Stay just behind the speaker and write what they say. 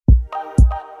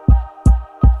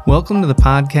Welcome to the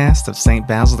podcast of St.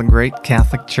 Basil the Great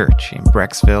Catholic Church in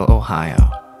Brecksville, Ohio,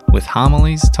 with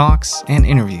homilies, talks, and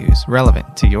interviews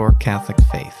relevant to your Catholic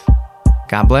faith.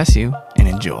 God bless you and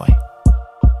enjoy.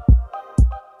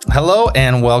 Hello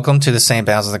and welcome to the St.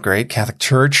 Basil the Great Catholic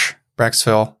Church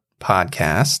Brecksville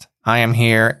podcast. I am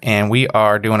here and we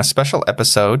are doing a special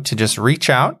episode to just reach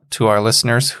out to our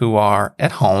listeners who are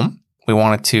at home. We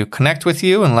wanted to connect with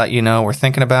you and let you know we're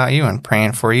thinking about you and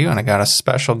praying for you. And I got a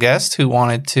special guest who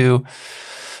wanted to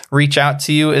reach out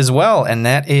to you as well, and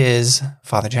that is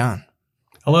Father John.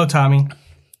 Hello, Tommy.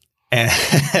 And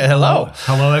hello.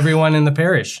 Hello, everyone in the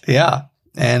parish. Yeah.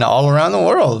 And all around the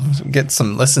world. Get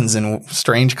some listens in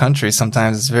strange countries.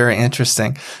 Sometimes it's very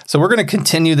interesting. So we're going to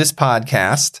continue this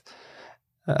podcast,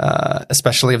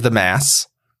 especially of the Mass.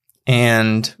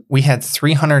 And we had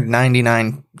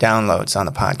 399 downloads on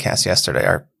the podcast yesterday,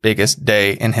 our biggest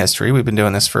day in history. We've been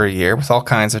doing this for a year with all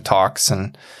kinds of talks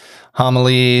and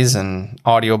homilies and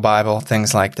audio Bible,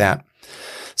 things like that.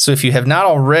 So if you have not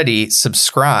already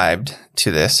subscribed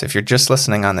to this, if you're just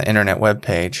listening on the internet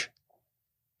webpage,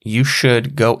 you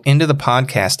should go into the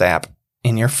podcast app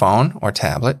in your phone or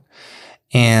tablet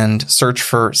and search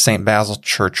for St. Basil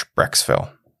Church Brecksville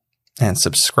and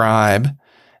subscribe.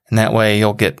 And that way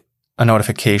you'll get a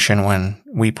notification when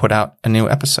we put out a new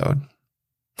episode.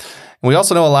 We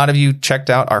also know a lot of you checked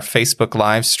out our Facebook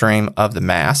live stream of the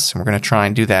Mass, and we're going to try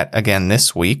and do that again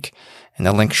this week, and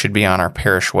the link should be on our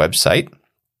parish website.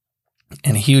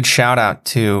 And a huge shout out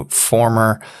to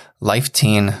former Life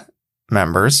Teen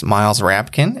members, Miles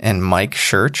Rapkin and Mike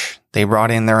Schurch. They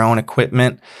brought in their own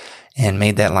equipment and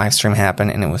made that live stream happen,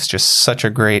 and it was just such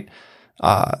a great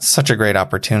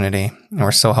opportunity, and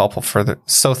we're so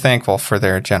thankful for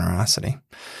their generosity.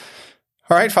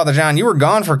 All right, Father John, you were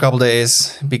gone for a couple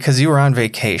days because you were on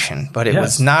vacation, but it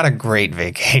was not a great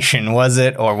vacation, was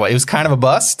it? Or what? It was kind of a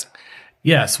bust?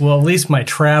 Yes. Well, at least my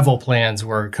travel plans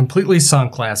were completely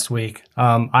sunk last week.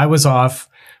 I was off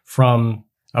from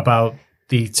about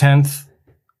the 10th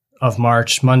of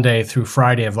March, Monday through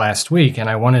Friday of last week, and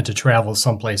I wanted to travel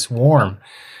someplace warm.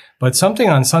 But something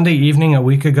on Sunday evening a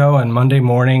week ago and Monday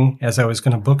morning, as I was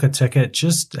going to book a ticket,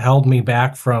 just held me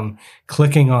back from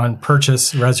clicking on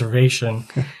purchase reservation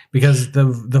because the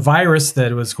virus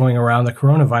that was going around, the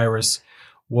coronavirus,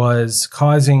 was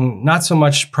causing not so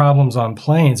much problems on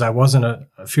planes. I wasn't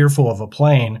fearful of a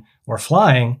plane or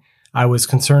flying. I was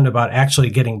concerned about actually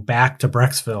getting back to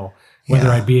Brecksville, whether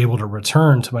I'd be able to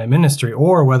return to my ministry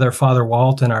or whether Father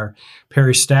Walt and our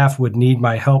parish staff would need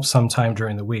my help sometime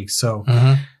during the week. So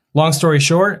long story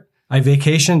short, I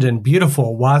vacationed in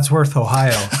beautiful Wadsworth,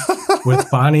 Ohio with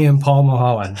Bonnie and Paul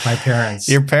Mulholland, my parents.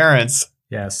 Your parents.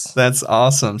 Yes. That's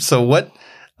awesome. So what,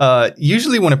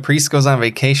 usually when a priest goes on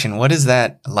vacation, what is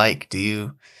that like? Do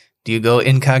you go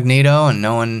incognito and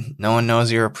no one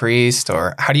knows you're a priest,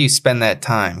 or how do you spend that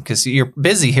time? Because you're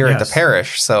busy here at the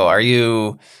parish. So are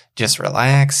you just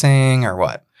relaxing or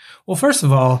what? Well, first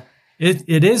of all,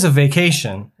 it is a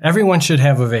vacation. Everyone should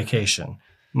have a vacation.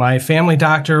 My family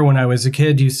doctor, when I was a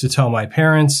kid, used to tell my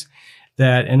parents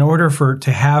that in order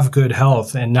to have good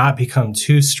health and not become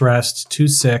too stressed, too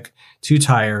sick, too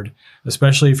tired,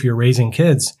 especially if you're raising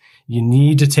kids, you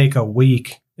need to take a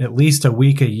week, at least a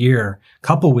week a year,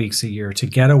 couple weeks a year, to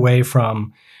get away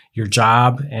from your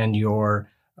job and your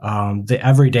the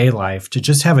everyday life, to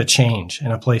just have a change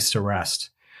and a place to rest.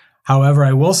 However,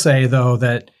 I will say, though,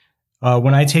 that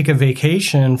when I take a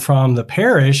vacation from the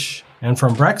parish and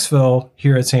from Brecksville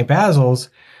here at St.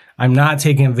 Basil's, I'm not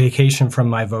taking a vacation from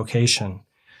my vocation.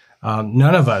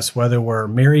 None of us, whether we're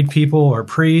married people or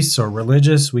priests or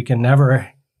religious, we can never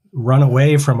run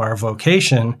away from our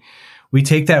vocation. We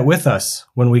take that with us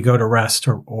when we go to rest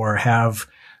or have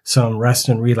some rest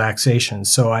and relaxation.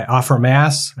 So I offer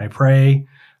Mass, I pray.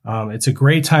 It's a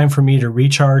great time for me to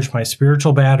recharge my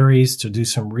spiritual batteries, to do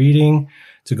some reading,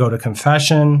 to go to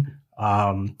confession,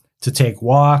 to take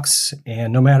walks,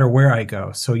 and no matter where I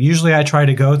go. So usually I try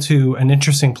to go to an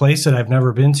interesting place that I've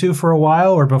never been to for a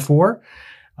while or before.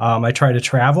 I try to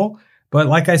travel. But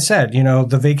like I said,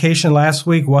 the vacation last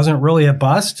week wasn't really a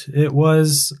bust. It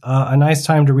was a nice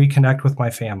time to reconnect with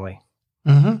my family.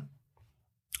 Mm-hmm.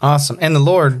 Awesome. And the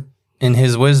Lord, in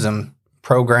his wisdom,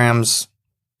 programs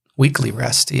weekly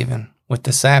rest even with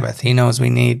the Sabbath. He knows we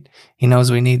need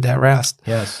that rest.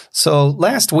 Yes. So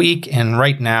last week and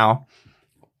right now,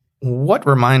 what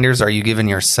reminders are you giving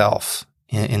yourself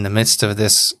in the midst of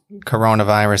this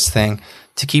coronavirus thing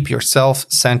to keep yourself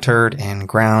centered and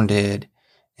grounded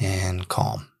and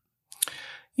calm?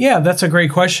 Yeah, that's a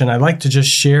great question. I'd like to just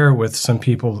share with some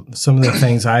people some of the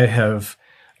things I have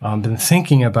been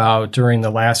thinking about during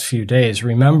the last few days.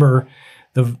 Remember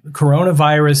The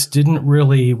coronavirus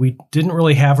we didn't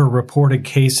really have a reported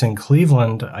case in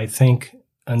Cleveland, I think,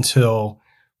 until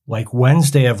like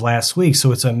Wednesday of last week.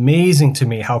 So it's amazing to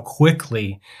me how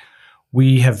quickly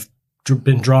we have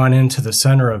been drawn into the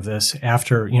center of this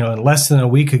after, less than a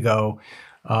week ago,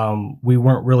 we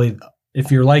weren't really,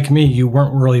 if you're like me, you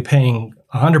weren't really paying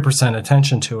 100%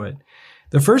 attention to it.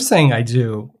 The first thing I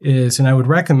do is, and I would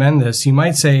recommend this, you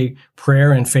might say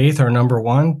prayer and faith are number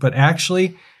one, but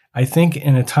actually, I think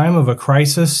in a time of a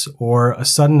crisis or a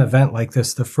sudden event like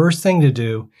this, the first thing to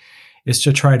do is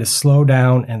to try to slow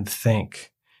down and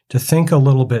to think a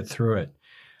little bit through it,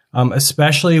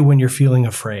 especially when you're feeling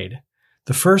afraid.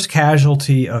 The first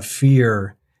casualty of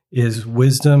fear is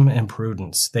wisdom and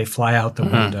prudence. They fly out the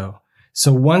window.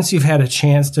 So once you've had a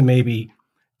chance to maybe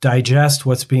digest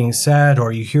what's being said,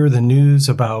 or you hear the news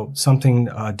about something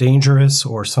dangerous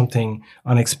or something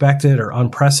unexpected or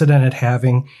unprecedented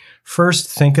happening, first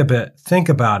think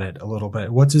about it a little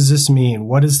bit. What does this mean?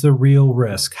 What is the real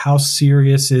risk? How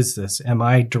serious is this? Am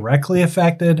I directly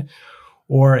affected,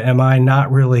 or am I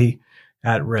not really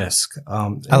at risk?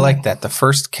 I like that. The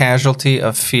first casualty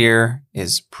of fear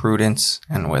is prudence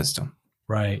and wisdom.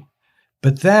 Right.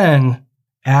 But then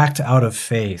act out of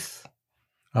faith.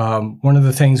 One of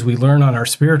the things we learn on our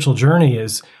spiritual journey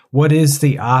is, what is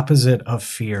the opposite of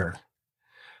fear?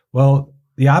 Well,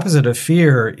 the opposite of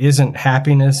fear isn't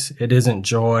happiness. It isn't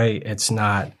joy. It's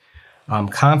not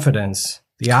confidence.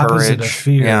 The opposite Courage. Of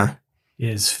fear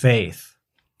is faith.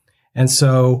 And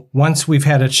so once we've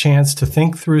had a chance to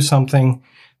think through something,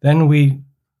 then we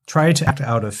try to act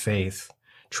out of faith,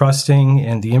 trusting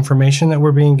in the information that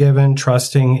we're being given,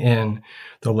 trusting in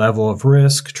the level of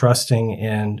risk, trusting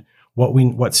in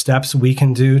what steps we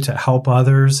can do to help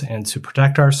others and to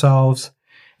protect ourselves.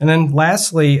 And then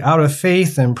lastly, out of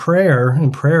faith and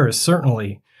prayer is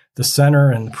certainly the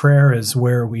center, and prayer is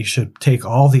where we should take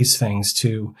all these things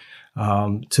to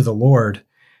the Lord.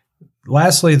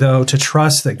 Lastly, though, to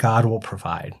trust that God will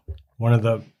provide.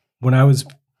 When I was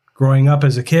growing up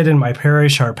as a kid in my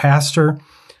parish, our pastor,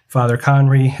 Father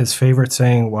Conry, his favorite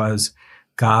saying was,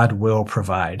 God will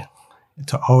provide.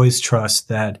 To always trust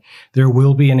that there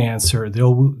will be an answer.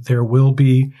 There will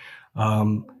be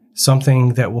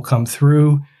something that will come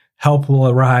through. Help will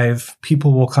arrive.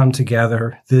 People will come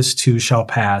together. This too shall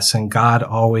pass, and God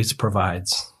always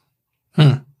provides.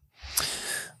 I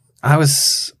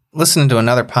was listening to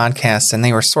another podcast, and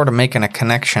they were sort of making a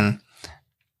connection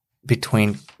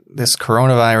between this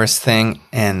coronavirus thing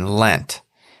and Lent,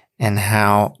 and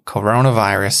how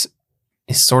coronavirus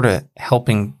is sort of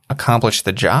helping accomplish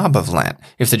the job of Lent.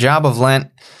 If the job of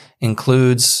Lent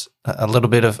includes a little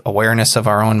bit of awareness of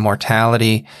our own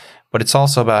mortality, but it's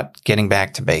also about getting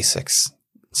back to basics,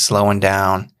 slowing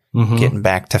down, getting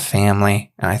back to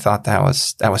family. And I thought that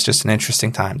was just an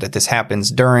interesting time that this happens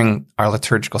during our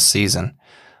liturgical season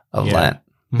of Lent.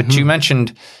 But you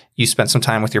mentioned you spent some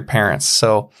time with your parents.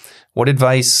 So what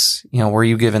advice, were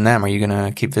you giving them? Are you going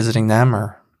to keep visiting them,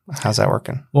 or how's that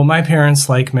working? Well, my parents,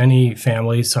 like many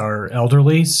families, are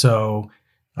elderly, so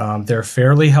they're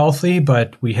fairly healthy,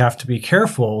 but we have to be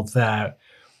careful that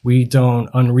we don't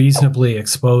unreasonably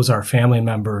expose our family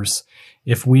members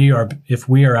if we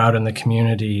are out in the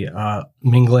community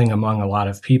mingling among a lot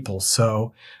of people.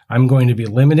 So I'm going to be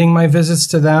limiting my visits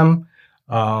to them.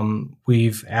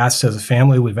 We've asked as a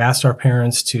family, we've asked our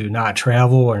parents to not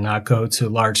travel or not go to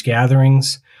large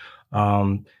gatherings.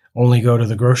 Only go to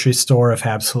the grocery store if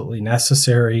absolutely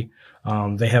necessary.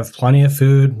 They have plenty of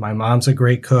food. My mom's a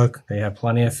great cook. They have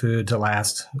plenty of food to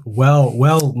last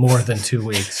well more than 2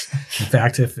 weeks. In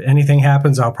fact, if anything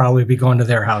happens, I'll probably be going to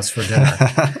their house for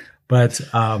dinner. But,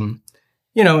 and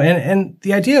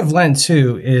the idea of Lent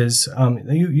too is,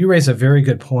 you raise a very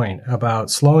good point about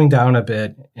slowing down a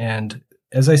bit. And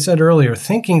as I said earlier,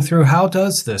 thinking through, how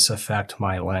does this affect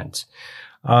my Lent?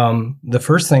 The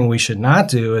first thing we should not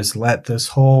do is let this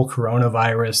whole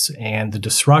coronavirus and the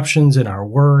disruptions in our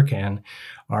work and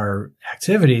our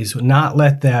activities, not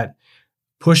let that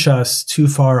push us too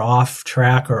far off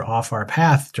track or off our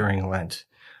path during Lent.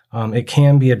 It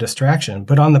can be a distraction.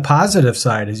 But on the positive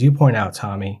side, as you point out,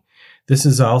 Tommy, this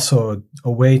is also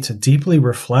a way to deeply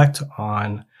reflect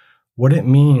on what it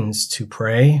means to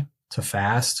pray, to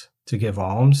fast, to give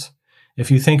alms. If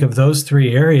you think of those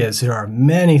three areas, there are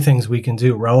many things we can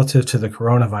do relative to the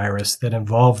coronavirus that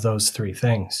involve those three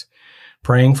things.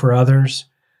 Praying for others,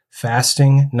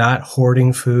 fasting, not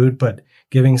hoarding food, but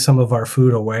giving some of our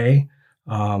food away.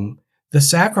 The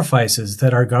sacrifices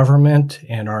that our government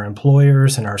and our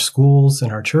employers and our schools and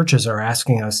our churches are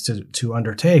asking us to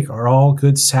undertake are all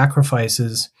good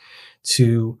sacrifices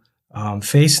to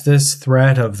face this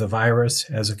threat of the virus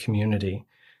as a community.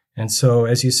 And so,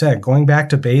 as you said, going back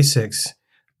to basics,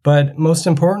 but most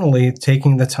importantly,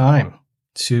 taking the time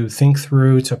to think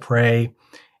through, to pray,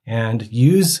 and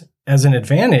use as an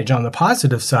advantage on the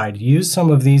positive side, use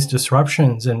some of these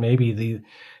disruptions and maybe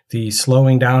the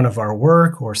slowing down of our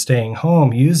work or staying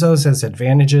home, use those as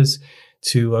advantages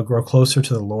to grow closer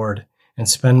to the Lord and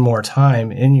spend more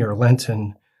time in your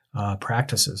Lenten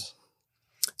practices.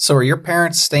 So are your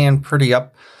parents staying pretty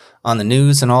up on the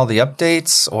news and all the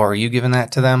updates, or are you giving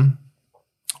that to them?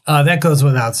 That goes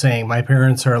without saying. My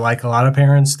parents are like a lot of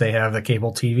parents. They have the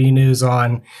cable TV news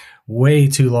on way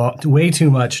too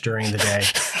much during the day.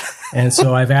 And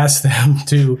so I've asked them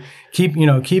to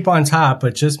keep on top,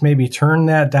 but just maybe turn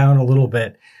that down a little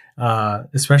bit,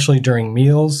 especially during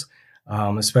meals,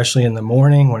 especially in the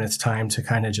morning when it's time to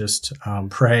kind of just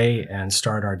pray and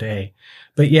start our day.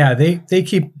 But yeah,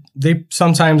 they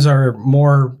sometimes are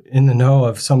more in the know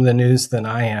of some of the news than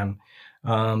I am.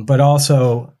 But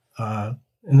also,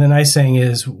 and the nice thing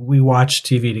is we watch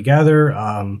TV together.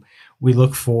 We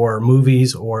look for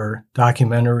movies or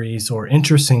documentaries or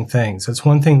interesting things. That's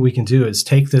one thing we can do is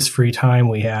take this free time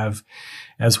we have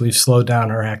as we've slowed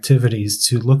down our activities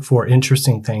to look for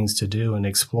interesting things to do and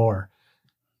explore.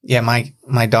 Yeah,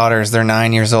 my daughters, they're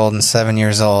 9 years old and 7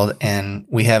 years old, and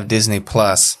we have Disney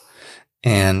Plus.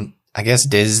 And I guess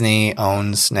Disney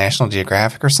owns National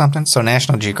Geographic or something. So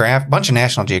a bunch of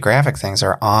National Geographic things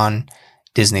are on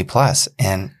Disney Plus.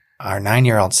 And our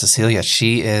 9-year-old Cecilia,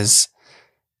 she's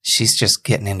just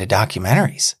getting into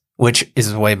documentaries, which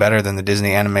is way better than the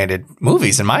Disney animated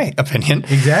movies, in my opinion.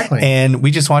 Exactly. And we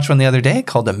just watched one the other day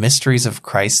called The Mysteries of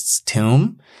Christ's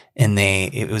Tomb. And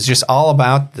it was just all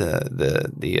about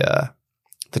the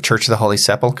Church of the Holy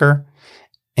Sepulchre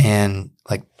and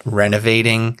like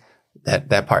renovating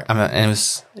that part. I mean, and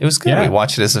it was good. Yeah. We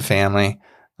watched it as a family.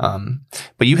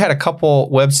 But you had a couple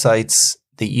websites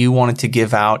that you wanted to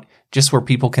give out just where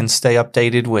people can stay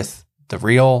updated with the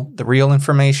real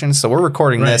information. So we're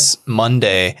recording this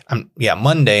Monday.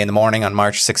 Monday in the morning on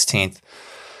March 16th.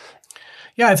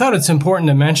 Yeah, I thought it's important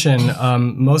to mention,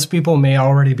 most people may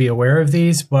already be aware of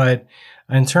these, but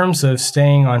in terms of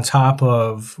staying on top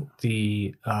of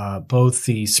the both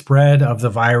the spread of the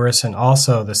virus and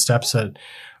also the steps that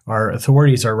our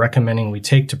authorities are recommending we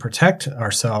take to protect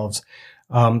ourselves,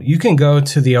 you can go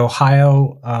to the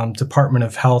Ohio Department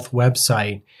of Health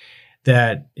website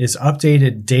that is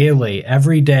updated daily,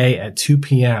 every day at 2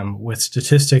 p.m. with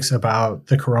statistics about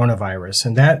the coronavirus.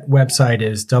 And that website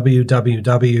is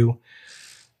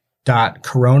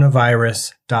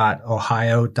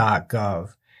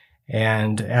www.coronavirus.ohio.gov.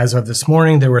 And as of this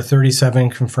morning, there were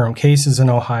 37 confirmed cases in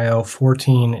Ohio,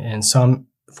 14 in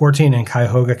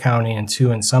Cuyahoga County and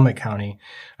 2 in Summit County.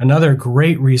 Another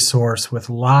great resource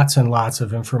with lots and lots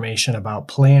of information about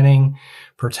planning,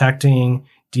 protecting,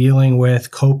 dealing with,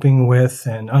 coping with,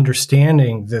 and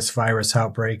understanding this virus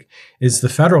outbreak is the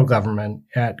federal government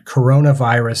at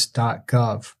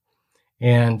coronavirus.gov.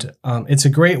 And it's a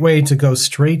great way to go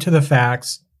straight to the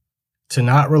facts, to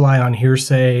not rely on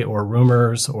hearsay or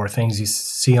rumors or things you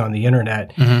see on the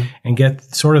internet, and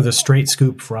get sort of the straight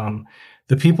scoop from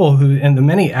the people and the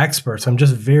many experts. I'm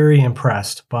just very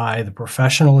impressed by the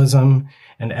professionalism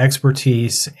and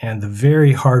expertise and the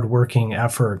very hardworking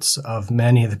efforts of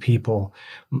many of the people,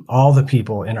 all the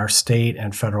people in our state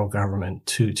and federal government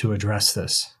to address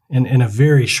this in a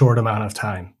very short amount of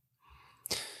time.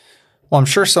 Well, I'm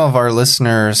sure some of our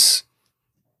listeners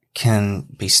can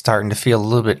be starting to feel a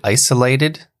little bit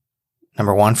isolated.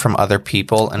 Number one, from other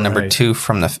people, and number two,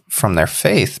 from their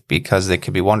faith, because they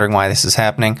could be wondering why this is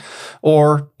happening.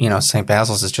 Or, St.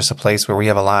 Basil's is just a place where we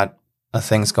have a lot of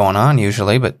things going on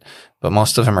usually, but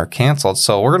most of them are canceled.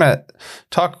 So we're going to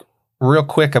talk real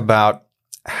quick about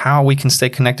how we can stay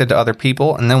connected to other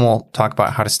people, and then we'll talk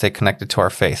about how to stay connected to our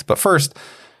faith. But first,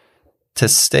 to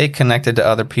stay connected to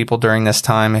other people during this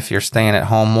time, if you're staying at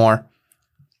home more,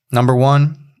 number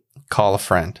one, call a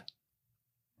friend.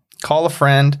 Call a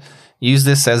friend. Use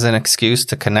this as an excuse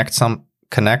to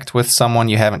connect with someone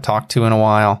you haven't talked to in a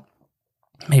while.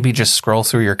 Maybe just scroll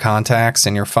through your contacts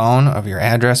in your phone of your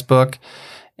address book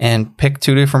and pick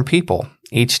 2 different people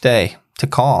each day to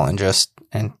call and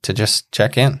to just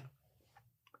check in.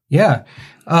 Yeah.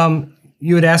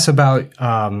 You had asked about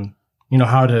how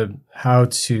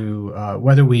to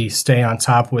whether we stay on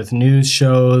top with news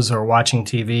shows or watching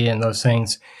TV and those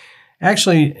things.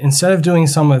 Actually, instead of doing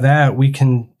some of that, we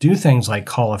can do things like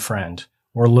call a friend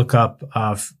or look up,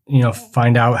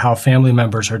 find out how family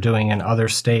members are doing in other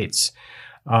states.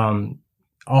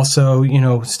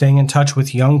 Also, staying in touch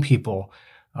with young people.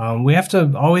 We have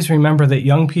to always remember that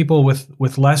young people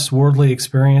with less worldly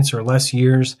experience or less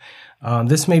years,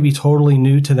 this may be totally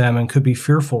new to them and could be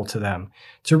fearful to them.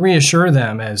 To reassure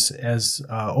them, as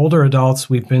older adults,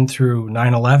 we've been through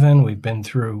 9/11, we've been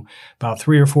through about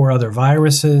 3 or 4 other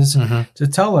viruses. To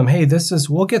tell them, hey,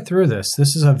 we'll get through this.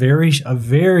 This is a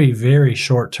very, very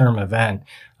short-term event.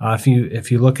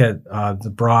 If you look at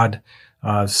the broad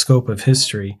scope of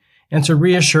history, and to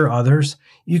reassure others,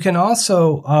 you can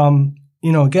also,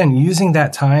 again, using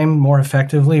that time more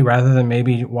effectively rather than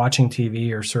maybe watching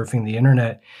TV or surfing the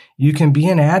internet, you can be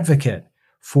an advocate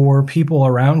for people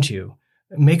around you.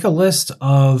 Make a list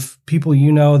of people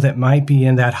you know that might be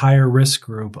in that higher risk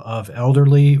group of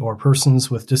elderly or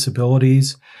persons with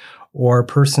disabilities or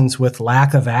persons with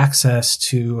lack of access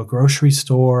to a grocery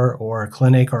store or a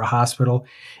clinic or a hospital,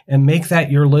 and make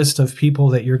that your list of people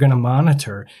that you're going to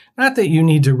monitor. Not that you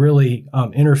need to really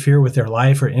interfere with their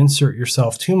life or insert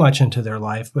yourself too much into their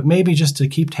life, but maybe just to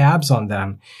keep tabs on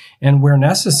them. And where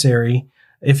necessary,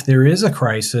 if there is a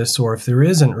crisis or if there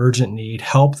is an urgent need,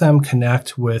 help them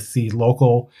connect with the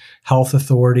local health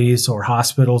authorities or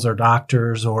hospitals or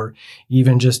doctors, or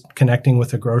even just connecting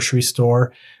with a grocery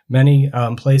store. Many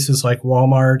places like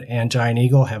Walmart and Giant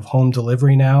Eagle have home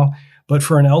delivery now. But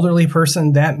for an elderly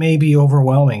person, that may be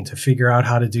overwhelming to figure out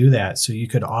how to do that. So you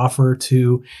could offer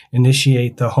to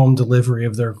initiate the home delivery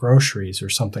of their groceries or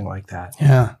something like that.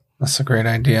 Yeah, that's a great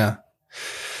idea.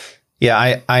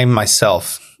 Yeah, I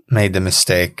myself made the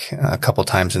mistake a couple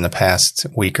times in the past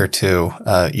week or two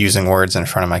using words in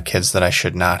front of my kids that I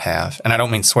should not have. And I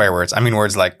don't mean swear words. I mean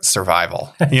words like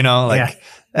survival,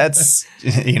 That's,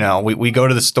 we go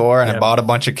to the store and I bought a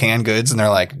bunch of canned goods and they're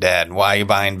like, Dad, why are you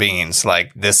buying beans?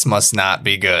 Like, this must not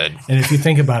be good. And if you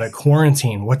think about it,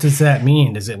 quarantine, what does that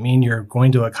mean? Does it mean you're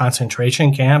going to a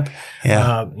concentration camp?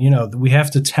 Yeah. We have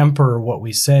to temper what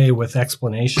we say with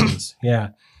explanations. Yeah.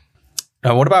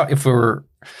 What about if we're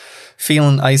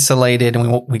feeling isolated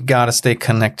and we got to stay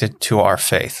connected to our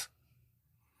faith?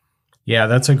 Yeah,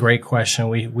 that's a great question.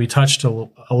 We touched a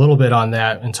little bit on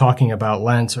that in talking about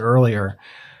Lent earlier.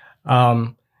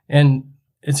 And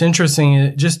it's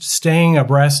interesting, just staying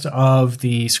abreast of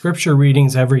the scripture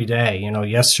readings every day.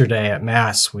 Yesterday at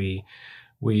Mass, we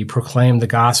proclaimed the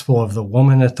gospel of the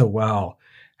woman at the well,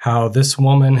 how this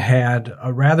woman had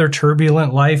a rather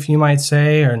turbulent life, you might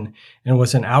say, and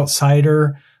was an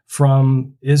outsider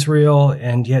from Israel,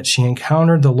 and yet she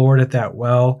encountered the Lord at that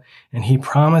well, and he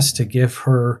promised to give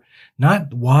her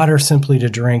not water simply to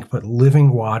drink, but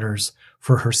living waters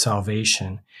for her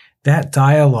salvation. That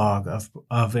dialogue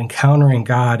of encountering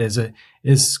God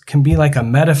can be like a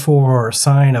metaphor or a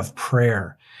sign of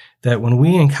prayer, that when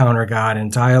we encounter God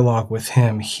and dialogue with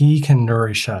him, he can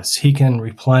nourish us. He can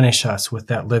replenish us with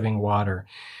that living water.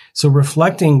 So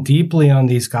reflecting deeply on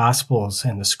these gospels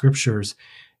and the scriptures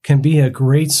can be a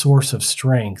great source of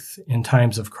strength in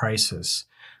times of crisis,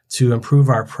 to improve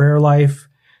our prayer life,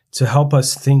 to help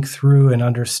us think through and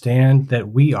understand that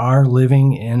we are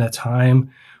living in a time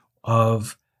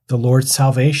of the Lord's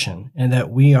salvation and that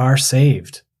we are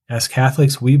saved. As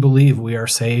Catholics, we believe we are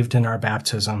saved in our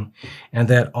baptism and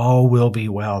that all will be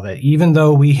well, that even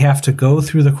though we have to go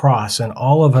through the cross, and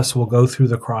all of us will go through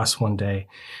the cross one day,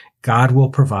 God will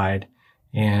provide,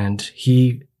 and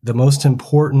the most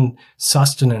important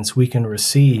sustenance we can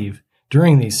receive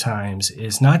during these times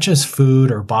is not just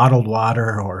food or bottled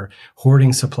water or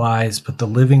hoarding supplies, but the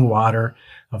living water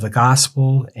of the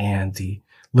gospel and the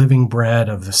living bread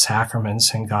of the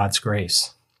sacraments and God's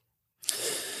grace.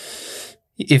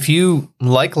 If you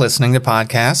like listening to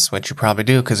podcasts, which you probably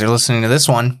do because you're listening to this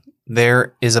one,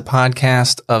 there is a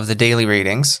podcast of the daily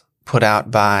readings put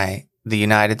out by the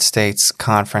United States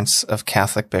Conference of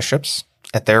Catholic Bishops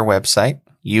at their website,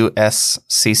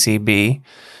 usccb.org.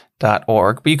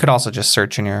 But you could also just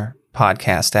search in your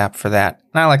podcast app for that.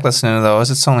 And I like listening to those.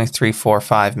 It's only 3, 4,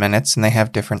 5 minutes, and they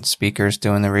have different speakers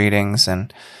doing the readings,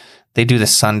 and they do the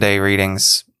Sunday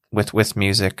readings with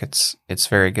music. It's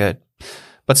very good.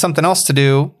 But something else to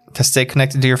do to stay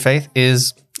connected to your faith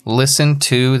is listen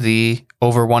to the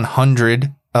over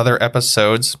 100 other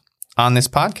episodes on this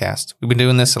podcast. We've been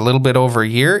doing this a little bit over a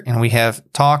year, and we have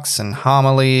talks and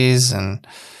homilies and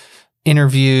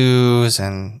interviews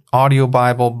and audio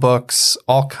Bible books,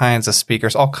 all kinds of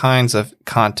speakers, all kinds of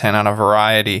content on a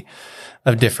variety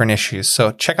of different issues.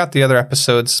 So check out the other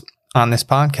episodes on this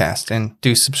podcast and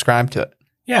do subscribe to it.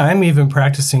 Yeah, I'm even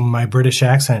practicing my British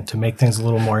accent to make things a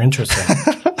little more interesting.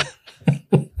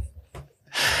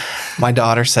 My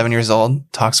daughter, 7 years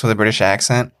old, talks with a British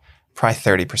accent probably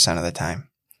 30% of the time.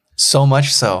 So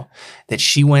much so that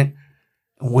she went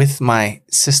with my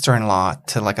sister-in-law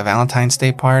to like a Valentine's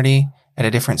Day party at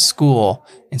a different school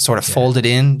and sort of folded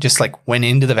in, just like went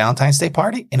into the Valentine's Day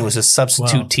party. And it was a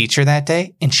substitute teacher that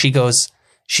day. And she goes,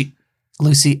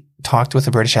 Lucy talked with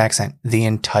a British accent the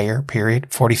entire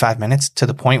period, 45 minutes, to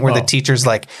the point where the teacher's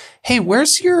like, hey,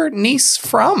 where's your niece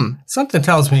from? Something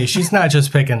tells me she's not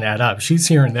just picking that up. She's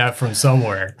hearing that from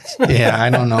somewhere. Yeah, I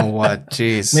don't know what.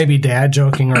 Jeez. Maybe dad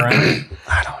joking around.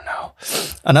 I don't know.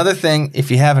 Another thing, if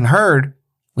you haven't heard,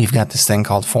 we've got this thing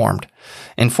called Formed.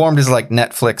 And Formed is like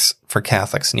Netflix for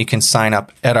Catholics. And you can sign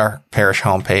up at our parish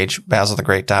homepage,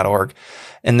 basilthegreat.org.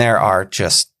 And there are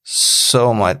just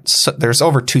so much. There's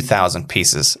over 2,000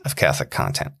 pieces of Catholic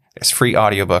content. There's free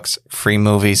audiobooks, free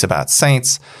movies about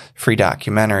saints, free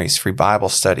documentaries, free Bible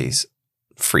studies,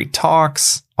 free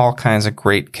talks, all kinds of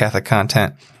great Catholic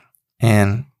content.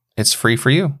 And it's free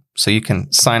for you. So you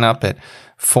can sign up at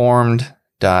formed.org.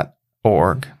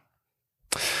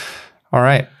 All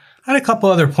right. I had a couple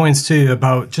other points too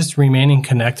about just remaining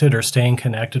connected or staying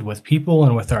connected with people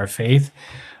and with our faith.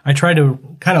 I tried to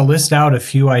kind of list out a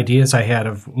few ideas I had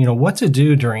of, what to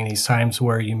do during these times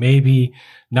where you may be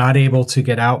not able to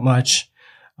get out much.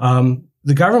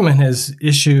 The government has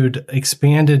issued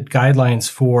expanded guidelines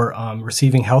for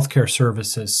receiving healthcare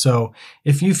services. So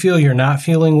if you feel you're not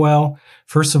feeling well,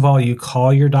 first of all, you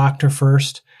call your doctor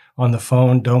first on the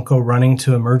phone. Don't go running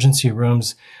to emergency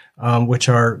rooms, which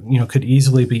are, could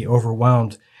easily be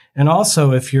overwhelmed. And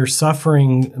also, if you're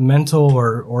suffering mental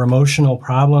or emotional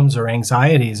problems or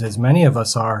anxieties, as many of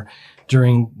us are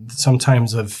during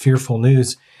sometimes of fearful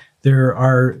news, there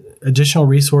are additional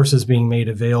resources being made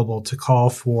available to call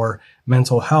for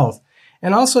mental health.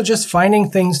 And also just finding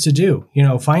things to do.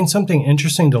 Find something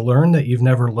interesting to learn that you've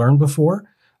never learned before.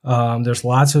 There's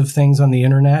lots of things on the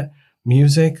internet,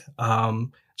 music,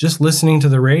 just listening to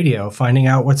the radio, finding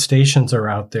out what stations are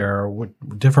out there, or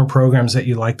what different programs that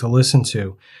you like to listen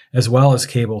to, as well as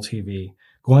cable TV,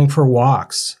 going for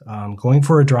walks, going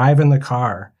for a drive in the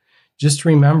car. Just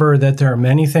remember that there are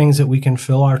many things that we can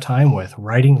fill our time with,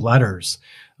 writing letters,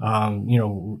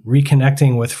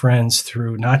 reconnecting with friends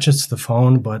through not just the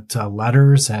phone, but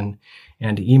letters and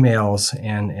emails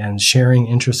and sharing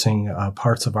interesting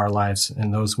parts of our lives in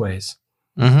those ways.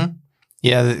 Mm-hmm.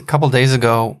 Yeah, a couple of days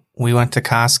ago, we went to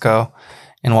Costco,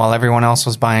 and while everyone else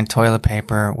was buying toilet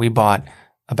paper, we bought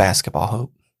a basketball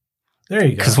hoop. There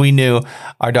you go. Because we knew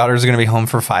our daughters are going to be home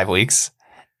for 5 weeks,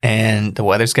 and the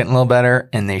weather's getting a little better,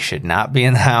 and they should not be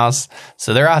in the house.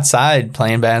 So they're outside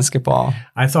playing basketball.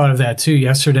 I thought of that, too.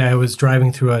 Yesterday, I was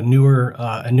driving through a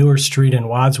newer street in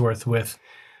Wadsworth with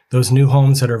those new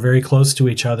homes that are very close to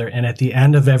each other. And at the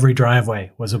end of every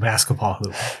driveway was a basketball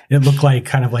hoop. It looked like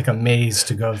kind of like a maze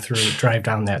to go through, drive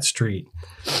down that street.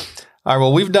 All right,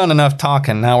 well, we've done enough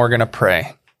talking. Now we're going to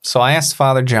pray. So I asked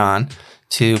Father John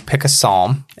to pick a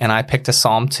psalm, and I picked a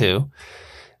psalm too.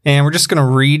 And we're just going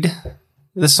to read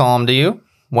the psalm to you.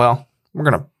 Well, we're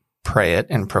going to pray it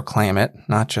and proclaim it,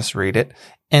 not just read it.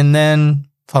 And then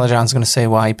Father John's going to say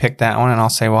why he picked that one, and I'll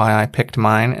say why I picked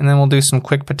mine. And then we'll do some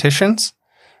quick petitions.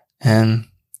 And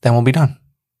then we'll be done.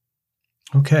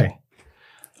 Okay.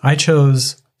 I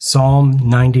chose Psalm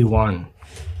 91.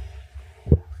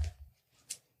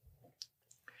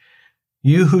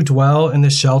 You who dwell in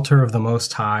the shelter of the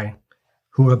Most High,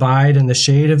 who abide in the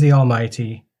shade of the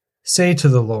Almighty, say to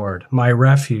the Lord, my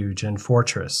refuge and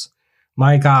fortress,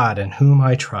 my God in whom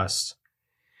I trust.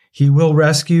 He will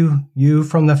rescue you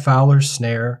from the fowler's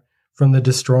snare, from the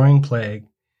destroying plague.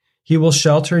 He will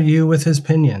shelter you with his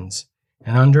pinions,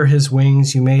 and under his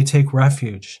wings you may take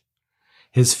refuge.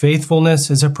 His faithfulness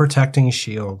is a protecting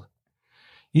shield.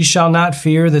 You shall not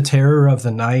fear the terror of the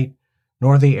night,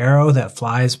 nor the arrow that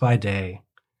flies by day,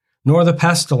 nor the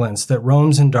pestilence that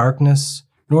roams in darkness,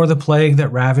 nor the plague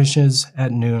that ravishes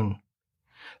at noon.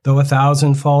 Though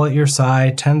 1,000 fall at your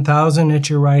side, 10,000 at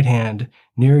your right hand,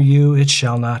 near you it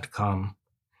shall not come.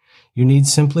 You need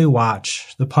simply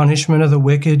watch. The punishment of the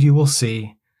wicked you will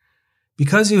see.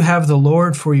 Because you have the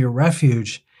Lord for your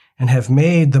refuge, and have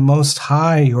made the Most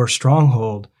High your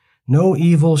stronghold, no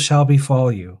evil shall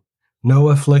befall you, no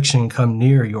affliction come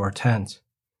near your tent.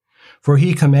 For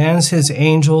he commands his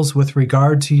angels with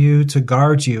regard to you to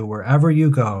guard you wherever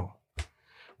you go.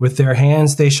 With their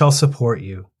hands they shall support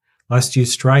you, lest you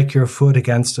strike your foot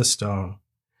against a stone.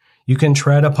 You can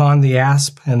tread upon the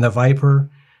asp and the viper,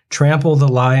 trample the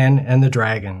lion and the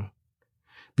dragon.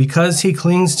 Because he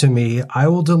clings to me, I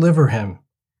will deliver him.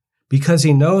 Because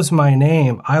he knows my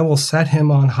name, I will set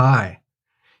him on high.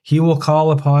 He will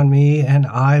call upon me, and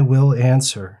I will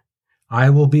answer. I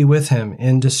will be with him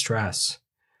in distress.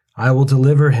 I will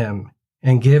deliver him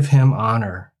and give him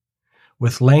honor.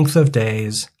 With length of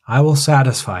days, I will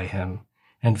satisfy him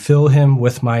and fill him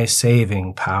with my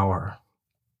saving power.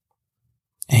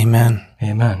 Amen.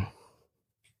 Amen.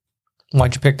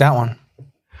 Why'd you pick that one?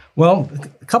 Well,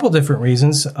 a couple different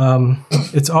reasons.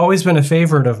 It's always been a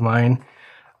favorite of mine.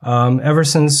 Ever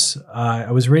since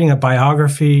I was reading a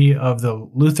biography of the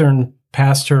Lutheran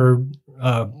pastor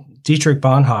Dietrich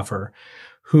Bonhoeffer,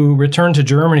 who returned to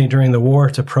Germany during the war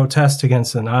to protest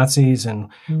against the Nazis and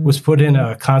was put in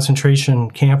a concentration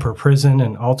camp or prison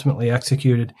and ultimately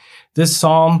executed. This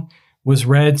psalm was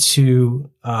read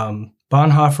to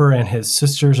Bonhoeffer and his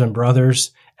sisters and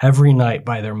brothers every night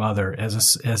by their mother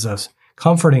as a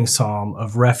comforting psalm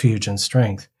of refuge and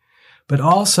strength. But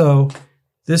also,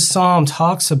 this psalm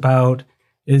talks about,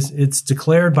 it's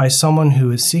declared by someone who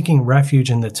is seeking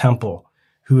refuge in the temple,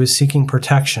 who is seeking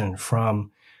protection from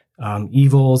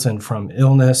evils and from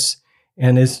illness,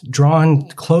 and is drawn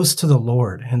close to the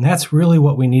Lord. And that's really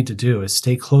what we need to do, is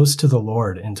stay close to the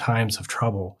Lord in times of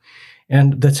trouble.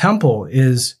 And the temple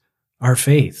is our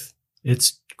faith.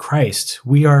 It's Christ.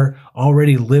 We are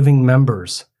already living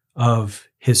members of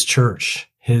his church,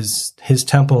 his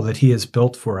temple that he has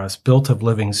built for us, built of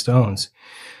living stones.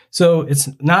 So it's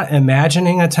not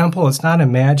imagining a temple. It's not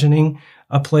imagining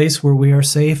a place where we are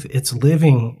safe. It's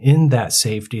living in that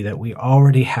safety that we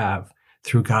already have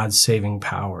through God's saving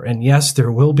power. And yes,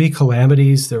 there will be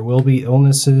calamities. There will be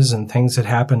illnesses and things that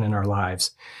happen in our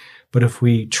lives. But if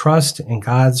we trust in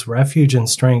God's refuge and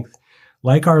strength,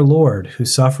 like our Lord who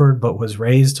suffered but was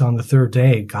raised on the third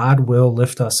day, God will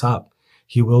lift us up.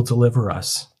 He will deliver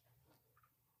us.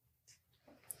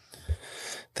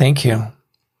 Thank you.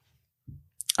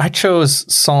 I chose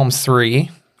Psalm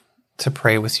 3 to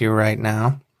pray with you right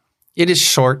now. It is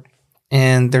short,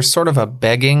 and there's sort of a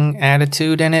begging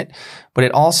attitude in it, but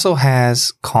it also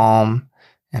has calm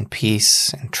and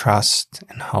peace and trust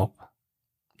and hope.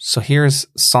 So here's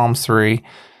Psalm 3,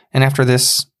 and after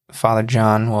this, Father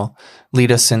John will lead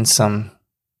us in some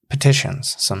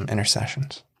petitions, some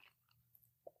intercessions.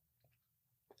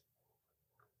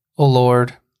 O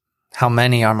Lord, how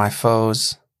many are my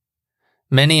foes?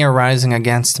 Many are rising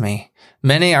against me.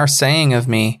 Many are saying of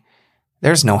me,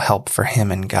 there's no help for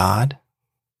him in God.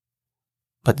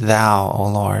 But thou, O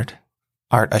Lord,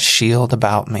 art a shield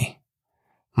about me,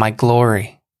 my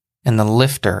glory and the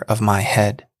lifter of my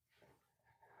head.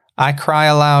 I cry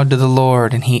aloud to the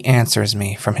Lord, and he answers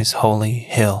me from his holy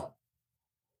hill.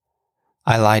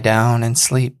 I lie down and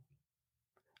sleep.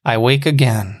 I wake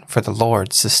again, for the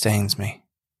Lord sustains me.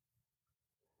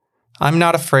 I'm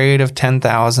not afraid of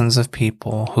 10,000s of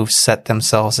people who've set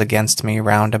themselves against me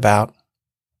round about.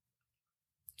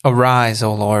 Arise,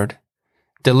 O Lord,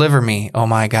 deliver me, O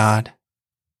my God,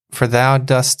 for thou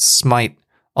dost smite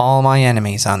all my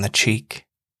enemies on the cheek.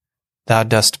 Thou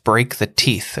dost break the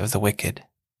teeth of the wicked.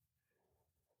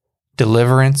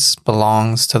 Deliverance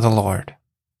belongs to the Lord.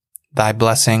 Thy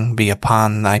blessing be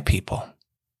upon thy people.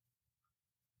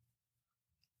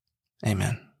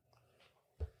 Amen.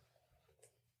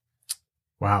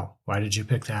 Wow. Why did you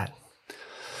pick that?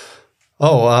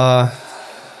 Well,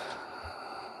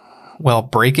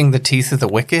 breaking the teeth of the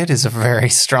wicked is a very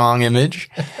strong image,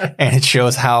 and it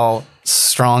shows how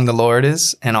strong the Lord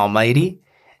is and almighty.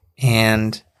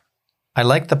 And I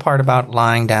like the part about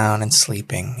lying down and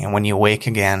sleeping. And when you wake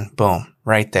again, boom,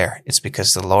 right there. It's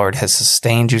because the Lord has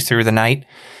sustained you through the night,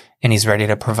 and he's ready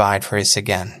to provide for us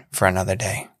again for another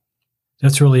day.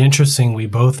 That's really interesting. We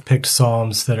both picked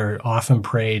psalms that are often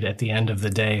prayed at the end of the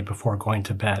day before going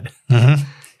to bed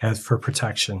as for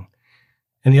protection.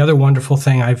 And the other wonderful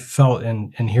thing I've felt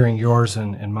in hearing yours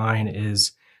and mine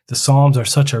is the psalms are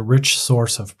such a rich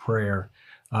source of prayer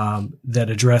that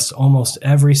address almost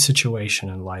every situation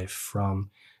in life,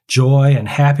 from joy and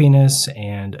happiness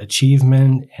and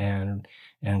achievement and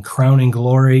crowning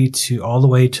glory to all the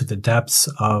way to the depths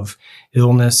of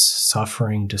illness,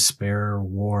 suffering, despair,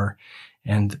 war.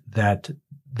 And that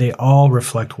they all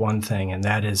reflect one thing, and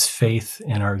that is faith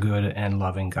in our good and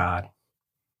loving God.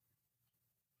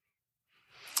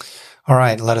 All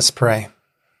right, let us pray.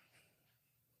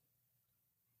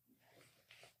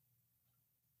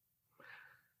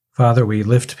 Father, we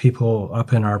lift people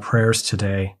up in our prayers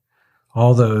today,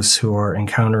 all those who are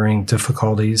encountering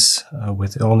difficulties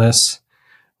with illness,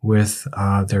 with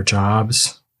their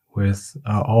jobs, with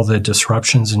all the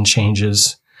disruptions and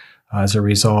changes as a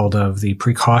result of the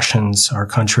precautions our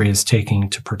country is taking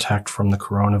to protect from the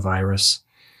coronavirus.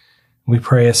 We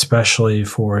pray especially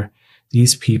for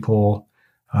these people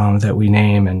that we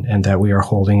name and that we are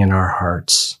holding in our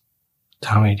hearts.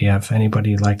 Tommy, do you have anybody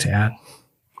you'd like to add?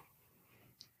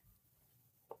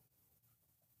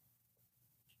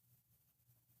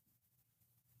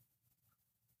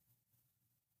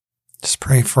 Just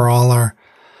pray for all our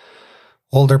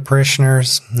older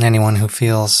parishioners, anyone who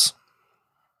feels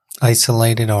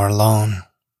isolated or alone.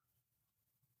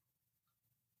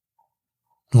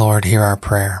 Lord, hear our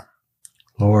prayer.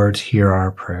 Lord, hear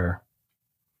our prayer.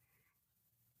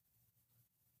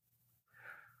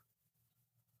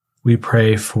 We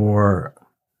pray for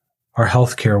our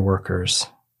healthcare workers,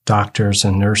 doctors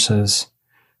and nurses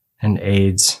and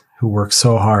aides who work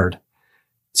so hard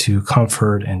to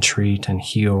comfort and treat and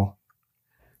heal.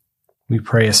 We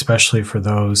pray especially for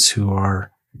those who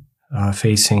are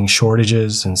facing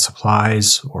shortages in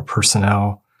supplies or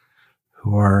personnel,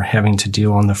 who are having to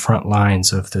deal on the front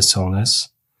lines of this illness,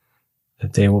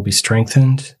 that they will be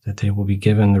strengthened, that they will be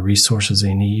given the resources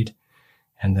they need,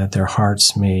 and that their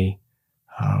hearts may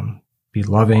be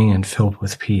loving and filled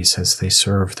with peace as they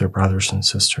serve their brothers and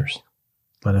sisters.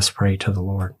 Let us pray to the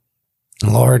Lord.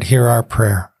 Lord, hear our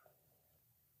prayer.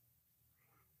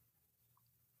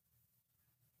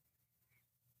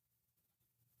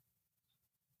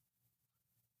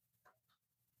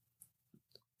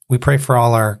 We pray for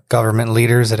all our government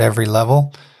leaders at every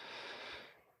level,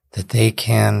 that they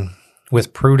can,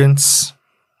 with prudence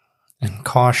and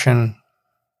caution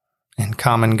and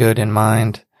common good in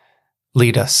mind,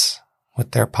 lead us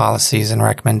with their policies and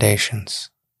recommendations.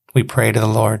 We pray to the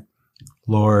Lord.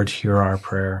 Lord, hear our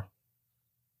prayer.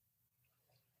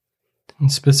 And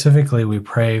specifically, we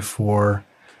pray for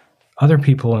other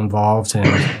people involved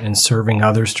in serving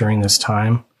others during this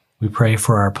time. We pray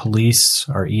for our police,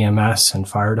 our EMS, and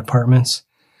fire departments,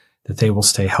 that they will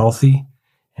stay healthy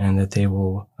and that they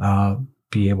will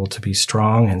be able to be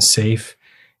strong and safe,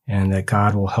 and that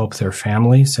God will help their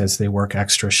families as they work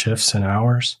extra shifts and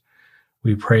hours.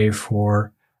 We pray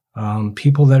for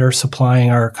people that are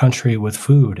supplying our country with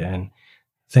food and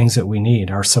things that we need,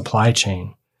 our supply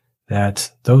chain,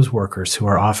 that those workers who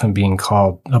are often being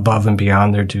called above and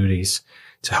beyond their duties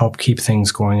to help keep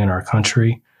things going in our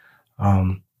country,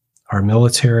 our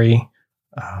military,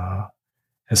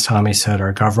 as Tommy said,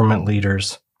 our government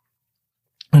leaders.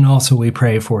 And also we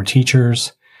pray for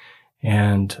teachers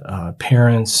and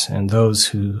parents and those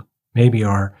who maybe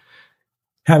are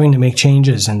having to make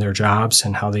changes in their jobs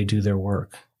and how they do their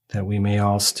work, that we may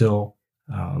all still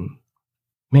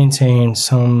maintain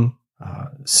some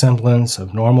semblance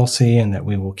of normalcy, and that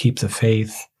we will keep the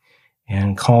faith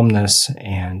and calmness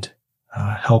and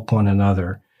help one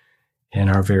another in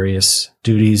our various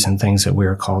duties and things that we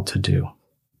are called to do.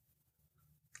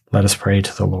 Let us pray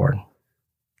to the Lord.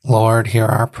 Lord, hear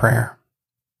our prayer.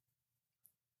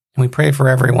 And we pray for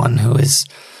everyone who is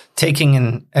taking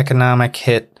an economic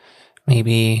hit.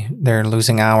 Maybe they're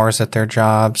losing hours at their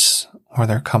jobs, or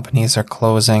their companies are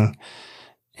closing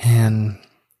and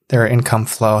their income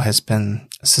flow has been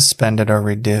suspended or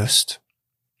reduced.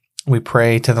 We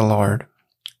pray to the Lord.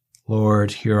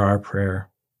 Lord, hear our prayer.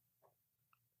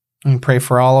 And pray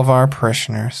for all of our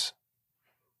parishioners,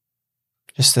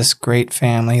 just this great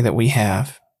family that we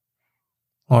have.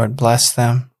 Lord, bless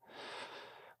them.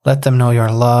 Let them know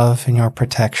your love and your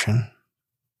protection,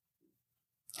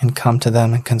 and come to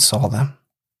them and console them.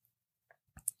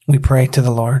 We pray to the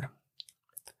Lord.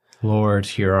 Lord,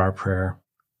 hear our prayer.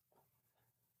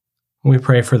 We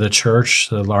pray for the church,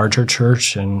 the larger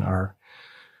church in our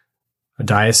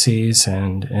diocese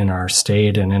and in our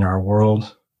state and in our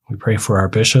world. We pray for our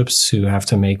bishops who have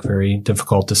to make very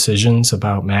difficult decisions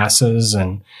about masses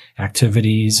and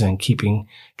activities and keeping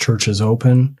churches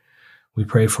open. We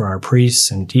pray for our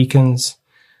priests and deacons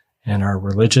and our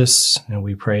religious, and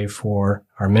we pray for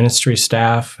our ministry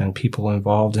staff and people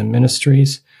involved in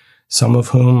ministries, some of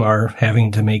whom are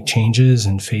having to make changes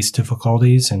and face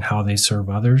difficulties in how they serve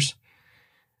others.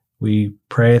 We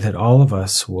pray that all of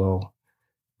us will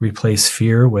replace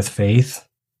fear with faith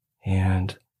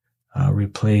and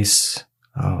replace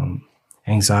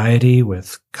anxiety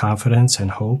with confidence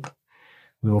and hope.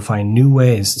 We will find new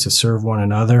ways to serve one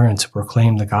another and to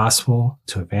proclaim the gospel,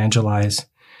 to evangelize,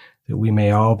 that we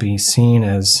may all be seen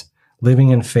as living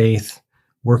in faith,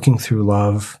 working through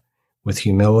love with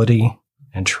humility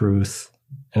and truth,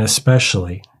 and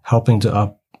especially helping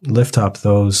to lift up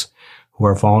those who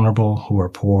are vulnerable, who are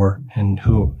poor, and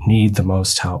who need the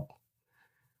most help.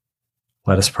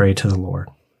 Let us pray to the Lord.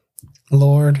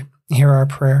 Lord, hear our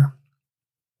prayer.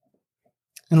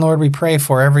 And Lord, we pray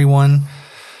for everyone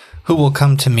who will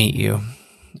come to meet you,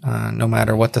 no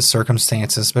matter what the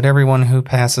circumstances, but everyone who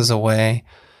passes away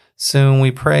soon.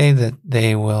 We pray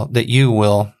that you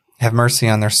will have mercy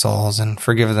on their souls and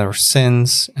forgive their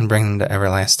sins and bring them to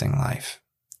everlasting life.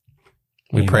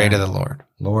 We Amen. Pray to the Lord.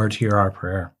 Lord, hear our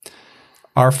prayer.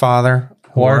 Our Father,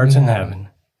 who art in heaven,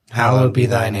 hallowed be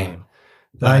thy name.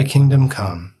 Thy kingdom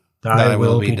come, thy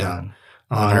will be done,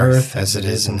 on earth as it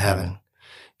is in heaven.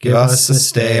 Give us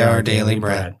this day our daily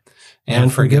bread,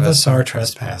 and forgive us our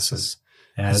trespasses,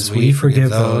 as we forgive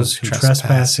those who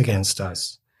trespass against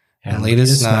us. And lead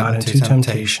us not into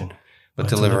temptation, but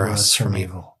deliver us from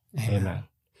evil. Amen.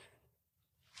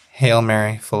 Hail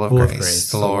Mary, full of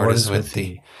grace, the Lord is with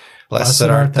thee. Blessed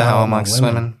art thou amongst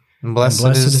women, and blessed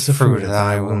is the fruit of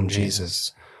thy womb,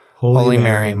 Jesus. Holy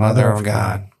Mary, Mother of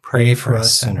God, pray for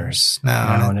us sinners,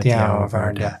 now and at the hour of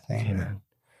our death. Amen.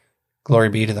 Glory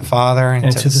be to the Father,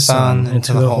 and to the Son, and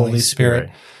to the Holy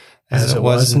Spirit, as it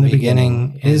was in the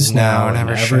beginning, is now, and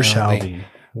ever shall be,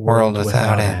 world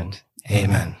without end.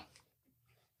 Amen.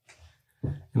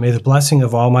 And may the blessing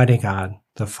of Almighty God,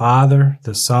 the Father,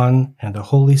 the Son, and the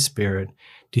Holy Spirit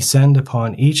descend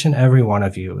upon each and every one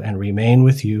of you and remain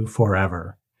with you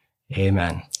forever.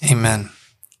 Amen. Amen.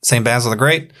 St. Basil the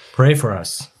Great, pray for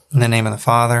us. In the name of the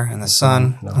Father, and the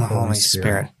Son, and the Holy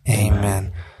Spirit.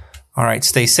 Amen. All right,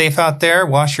 stay safe out there.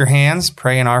 Wash your hands.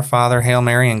 Pray in Our Father, Hail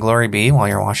Mary, and Glory Be while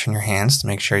you're washing your hands to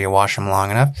make sure you wash them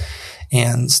long enough.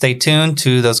 And stay tuned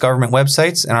to those government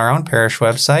websites and our own parish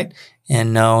website,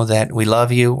 and know that we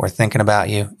love you, we're thinking about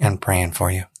you, and praying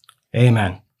for you.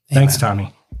 Amen. Thanks,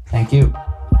 Tommy. Thank you.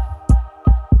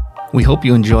 We hope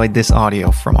you enjoyed this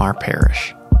audio from our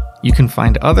parish. You can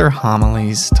find other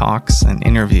homilies, talks, and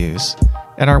interviews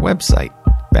at our website,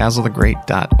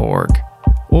 basilthegreat.org,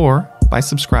 or by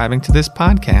subscribing to this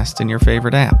podcast in your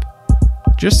favorite app.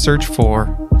 Just search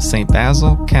for St.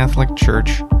 Basil Catholic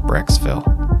Church,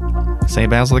 Brecksville. St.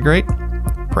 Basil the Great,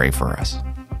 pray for us.